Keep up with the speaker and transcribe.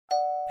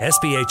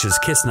SPH's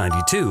Kiss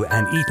 92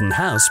 and Eaton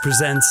House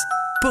presents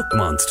Book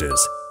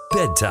Monsters,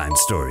 Bedtime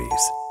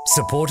Stories,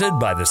 supported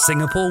by the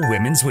Singapore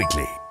Women's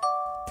Weekly.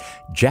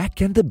 Jack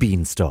and the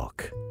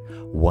Beanstalk.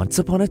 Once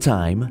upon a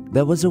time,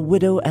 there was a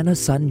widow and her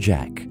son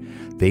Jack.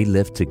 They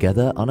lived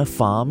together on a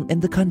farm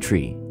in the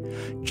country.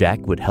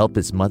 Jack would help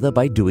his mother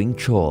by doing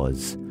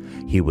chores.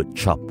 He would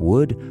chop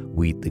wood,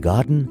 weed the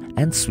garden,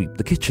 and sweep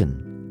the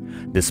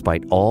kitchen.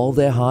 Despite all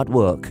their hard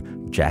work,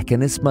 Jack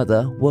and his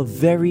mother were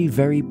very,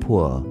 very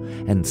poor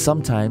and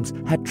sometimes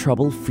had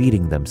trouble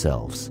feeding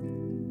themselves.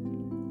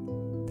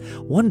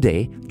 One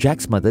day,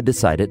 Jack's mother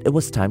decided it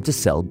was time to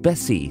sell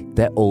Bessie,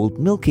 their old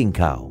milking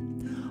cow.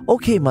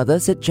 "Okay, Mother,"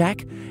 said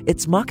Jack,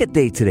 "it's market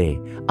day today.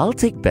 I'll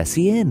take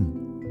Bessie in."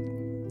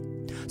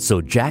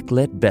 So Jack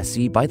led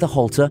Bessie by the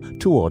halter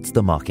towards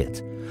the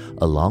market.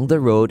 Along the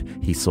road,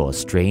 he saw a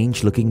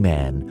strange-looking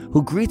man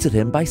who greeted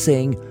him by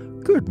saying,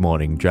 "Good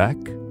morning, Jack."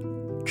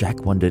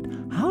 Jack wondered,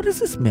 how does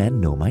this man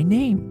know my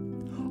name?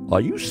 "Are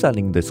you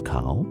selling this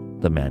cow?"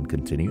 the man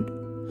continued.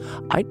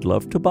 "I'd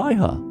love to buy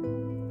her."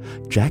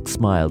 Jack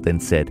smiled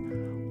and said,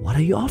 "What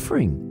are you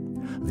offering?"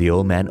 The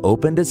old man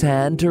opened his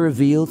hand to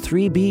reveal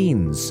 3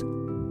 beans.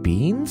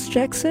 "Beans?"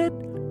 Jack said.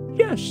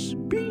 "Yes,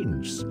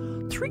 beans.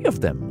 3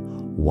 of them.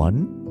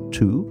 1,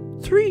 2,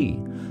 3.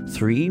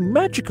 3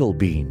 magical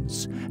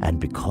beans. And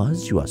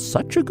because you are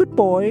such a good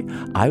boy,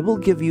 I will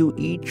give you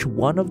each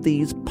one of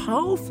these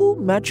powerful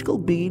magical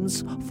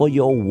beans for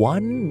your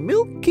 1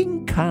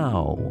 milking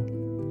cow."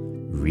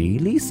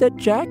 "Really?" said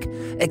Jack,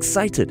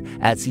 excited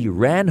as he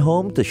ran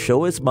home to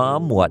show his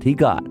mom what he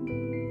got.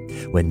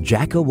 When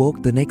Jack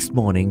awoke the next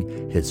morning,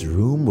 his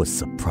room was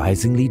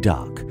surprisingly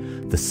dark.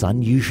 The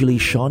sun usually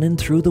shone in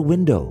through the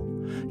window.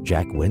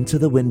 Jack went to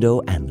the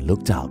window and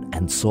looked out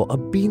and saw a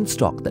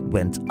beanstalk that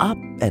went up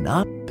and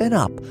up and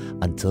up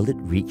until it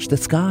reached the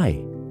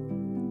sky.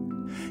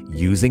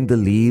 Using the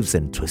leaves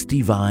and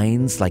twisty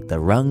vines like the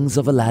rungs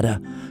of a ladder,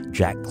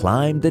 Jack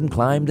climbed and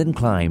climbed and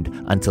climbed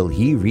until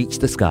he reached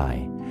the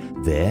sky.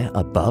 There,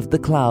 above the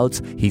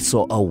clouds, he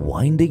saw a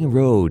winding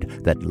road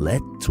that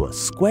led to a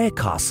square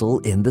castle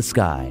in the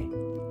sky.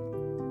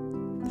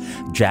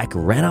 Jack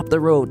ran up the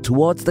road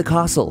towards the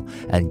castle,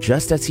 and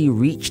just as he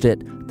reached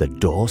it, the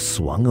door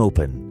swung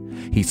open.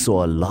 He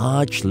saw a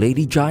large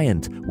lady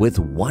giant with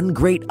 1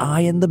 great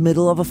eye in the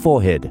middle of a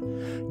forehead.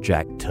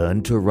 Jack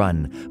turned to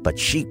run, but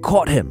she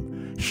caught him.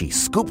 She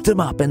scooped him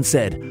up and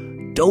said,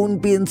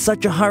 "Don't be in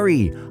such a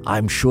hurry.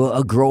 I'm sure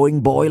a growing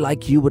boy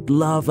like you would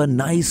love a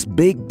nice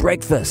big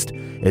breakfast.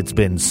 It's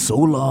been so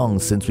long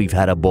since we've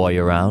had a boy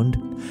around."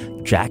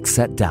 Jack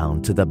sat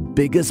down to the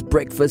biggest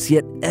breakfast he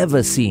had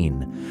ever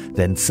seen.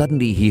 Then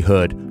suddenly he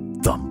heard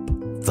thump,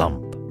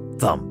 thump,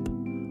 thump.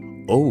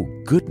 "Oh,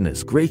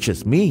 goodness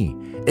gracious me,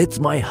 it's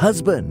my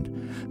husband.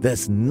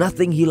 There's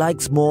nothing he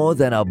likes more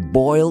than a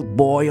boiled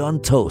boy on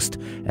toast,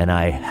 and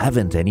I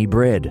haven't any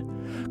bread.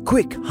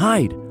 Quick,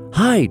 hide,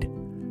 hide."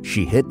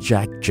 She hid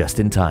Jack just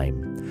in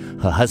time.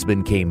 Her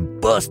husband came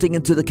bursting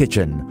into the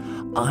kitchen.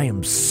 "I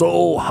am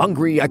so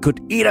hungry I could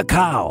eat a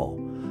cow,"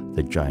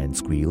 the giant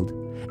squealed.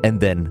 And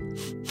then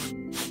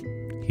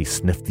he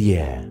sniffed the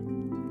air.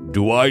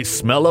 "Do I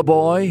smell a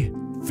boy?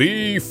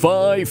 Fee,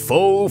 fi,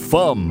 fo,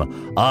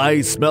 fum.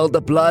 I smell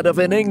the blood of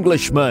an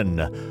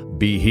Englishman.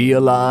 Be he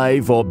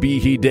alive or be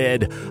he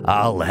dead,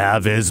 I'll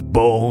have his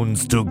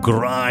bones to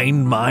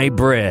grind my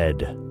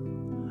bread."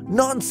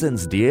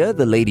 "Nonsense, dear,"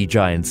 the lady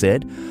giant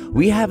said.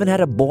 "We haven't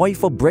had a boy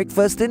for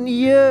breakfast in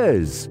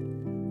years."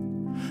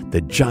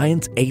 The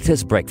giant ate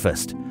his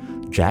breakfast.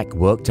 Jack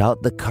worked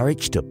out the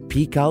courage to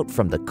peek out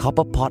from the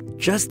copper pot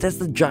just as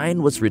the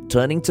giant was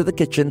returning to the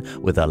kitchen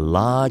with a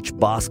large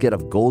basket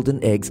of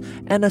golden eggs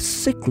and a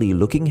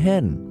sickly-looking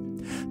hen.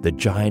 The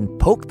giant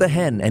poked the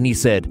hen and he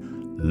said,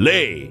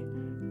 "Lay!"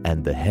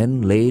 And the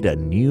hen laid a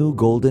new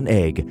golden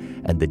egg,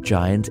 and the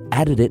giant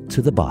added it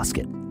to the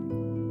basket.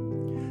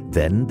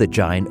 Then the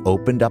giant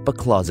opened up a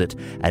closet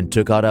and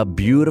took out a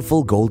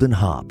beautiful golden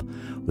harp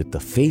with the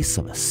face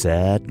of a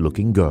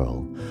sad-looking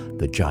girl.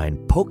 The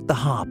giant poked the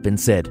harp and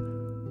said,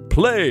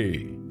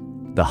 "Play!"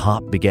 The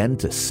harp began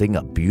to sing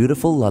a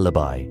beautiful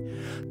lullaby.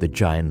 The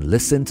giant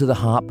listened to the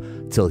harp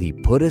till he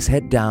put his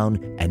head down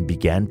and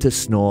began to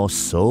snore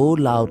so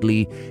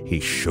loudly he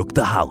shook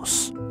the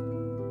house.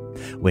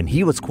 When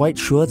he was quite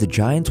sure the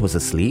giant was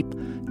asleep,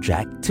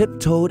 Jack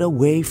tiptoed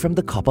away from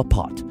the copper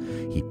pot.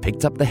 He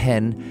picked up the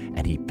hen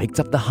and he picked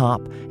up the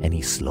harp and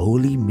he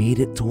slowly made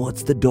it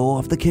towards the door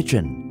of the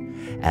kitchen.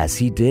 As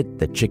he did,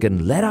 the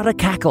chicken let out a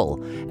cackle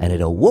and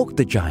it awoke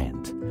the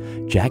giant.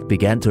 Jack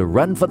began to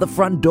run for the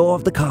front door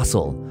of the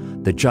castle.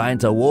 The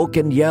giant awoke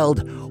and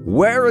yelled,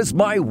 "Where is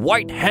my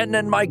white hen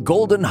and my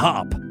golden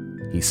harp?"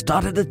 He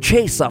started a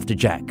chase after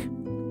Jack.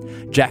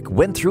 Jack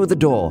went through the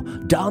door,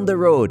 down the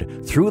road,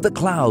 through the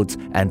clouds,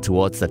 and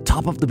towards the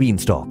top of the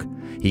beanstalk.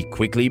 He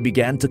quickly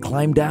began to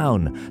climb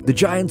down. The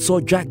giant saw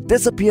Jack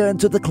disappear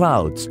into the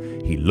clouds.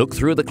 He looked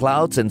through the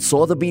clouds and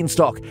saw the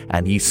beanstalk,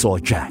 and he saw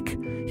Jack.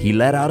 He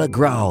let out a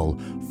growl.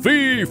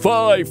 Fee,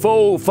 fi,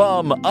 fo,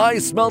 fum, I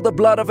smell the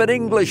blood of an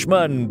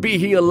Englishman. Be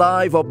he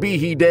alive or be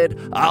he dead,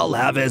 I'll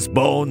have his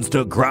bones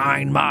to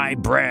grind my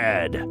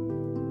bread.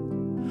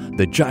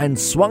 The giant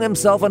swung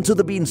himself onto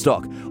the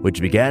beanstalk,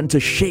 which began to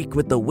shake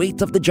with the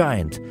weight of the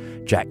giant.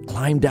 Jack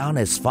climbed down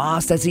as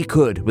fast as he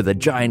could, with the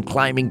giant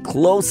climbing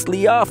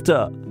closely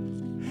after.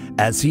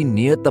 As he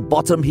neared the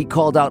bottom, he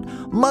called out,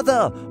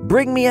 "Mother,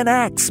 bring me an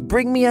axe,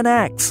 bring me an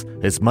axe."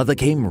 His mother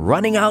came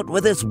running out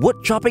with his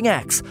wood-chopping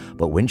axe,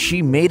 but when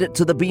she made it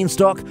to the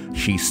beanstalk,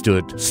 she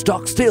stood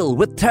stock still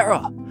with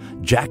terror.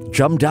 Jack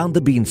jumped down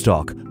the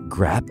beanstalk,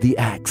 grabbed the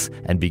axe,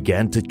 and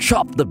began to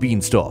chop the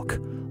beanstalk.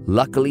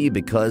 Luckily,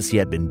 because he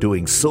had been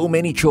doing so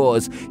many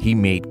chores, he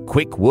made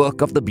quick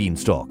work of the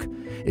beanstalk.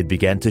 It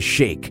began to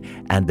shake,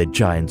 and the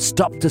giant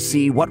stopped to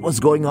see what was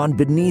going on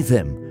beneath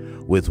him.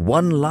 With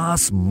one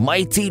last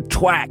mighty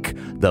thwack,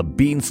 the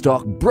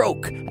beanstalk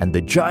broke, and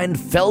the giant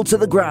fell to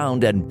the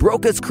ground and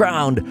broke his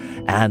crown,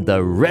 and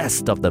the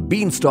rest of the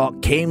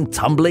beanstalk came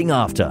tumbling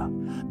after.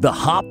 The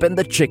harp and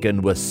the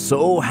chicken were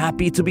so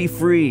happy to be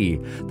free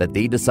that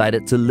they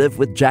decided to live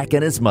with Jack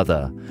and his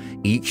mother.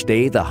 Each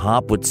day the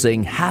harp would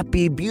sing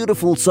happy,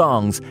 beautiful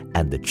songs,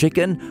 and the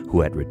chicken,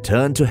 who had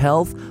returned to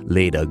health,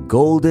 laid a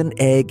golden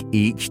egg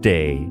each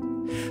day.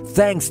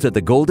 Thanks to the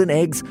golden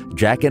eggs,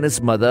 Jack and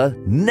his mother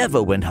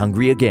never went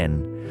hungry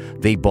again.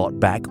 They brought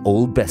back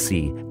Old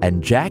Bessie,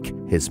 and Jack,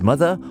 his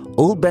mother,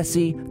 Old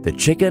Bessie, the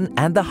chicken,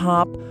 and the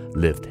harp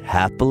lived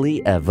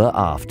happily ever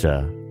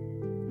after.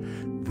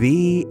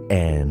 The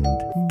end.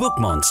 Book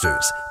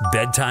Monsters,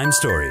 Bedtime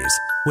Stories,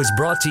 was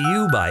brought to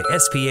you by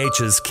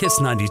SPH's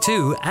Kiss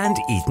 92 and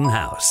Eaton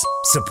House.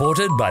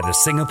 Supported by the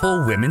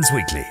Singapore Women's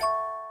Weekly.